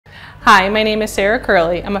Hi, my name is Sarah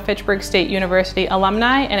Curley. I'm a Fitchburg State University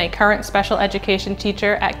alumni and a current special education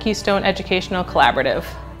teacher at Keystone Educational Collaborative.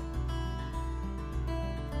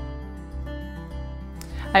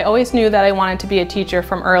 I always knew that I wanted to be a teacher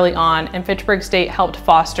from early on, and Fitchburg State helped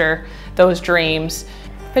foster those dreams.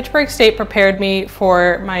 Fitchburg State prepared me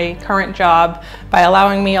for my current job by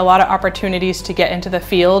allowing me a lot of opportunities to get into the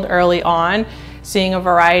field early on, seeing a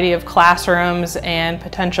variety of classrooms and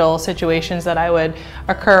potential situations that I would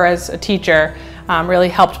occur as a teacher really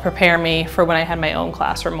helped prepare me for when I had my own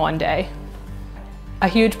classroom one day. A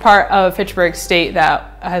huge part of Fitchburg State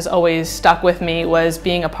that has always stuck with me was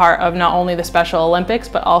being a part of not only the Special Olympics,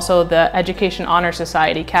 but also the Education Honor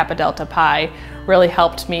Society Kappa Delta Pi really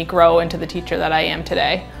helped me grow into the teacher that I am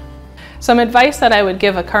today. Some advice that I would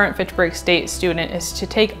give a current Fitchburg State student is to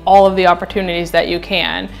take all of the opportunities that you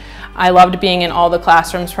can. I loved being in all the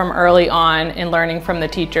classrooms from early on and learning from the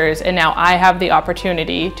teachers, and now I have the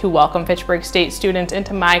opportunity to welcome Fitchburg State students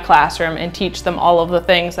into my classroom and teach them all of the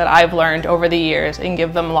things that I've learned over the years and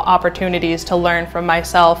give them opportunities to learn from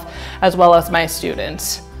myself as well as my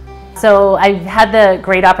students. So I've had the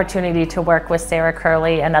great opportunity to work with Sarah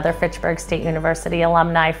Curley, another Fitchburg State University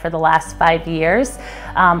alumni, for the last 5 years.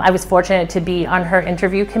 I was fortunate to be on her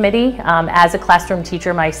interview committee as a classroom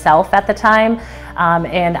teacher myself at the time.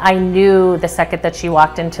 And I knew the second that she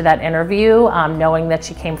walked into that interview, knowing that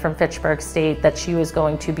she came from Fitchburg State, that she was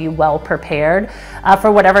going to be well prepared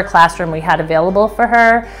for whatever classroom we had available for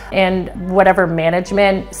her and whatever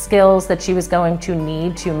management skills that she was going to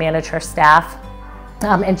need to manage her staff.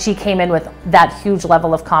 And she came in with that huge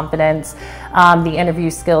level of confidence, the interview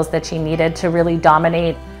skills that she needed to really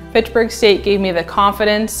dominate. Fitchburg State gave me the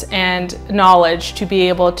confidence and knowledge to be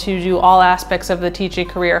able to do all aspects of the teaching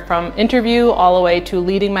career, from interview all the way to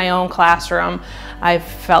leading my own classroom. I've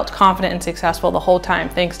felt confident and successful the whole time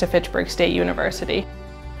thanks to Fitchburg State University.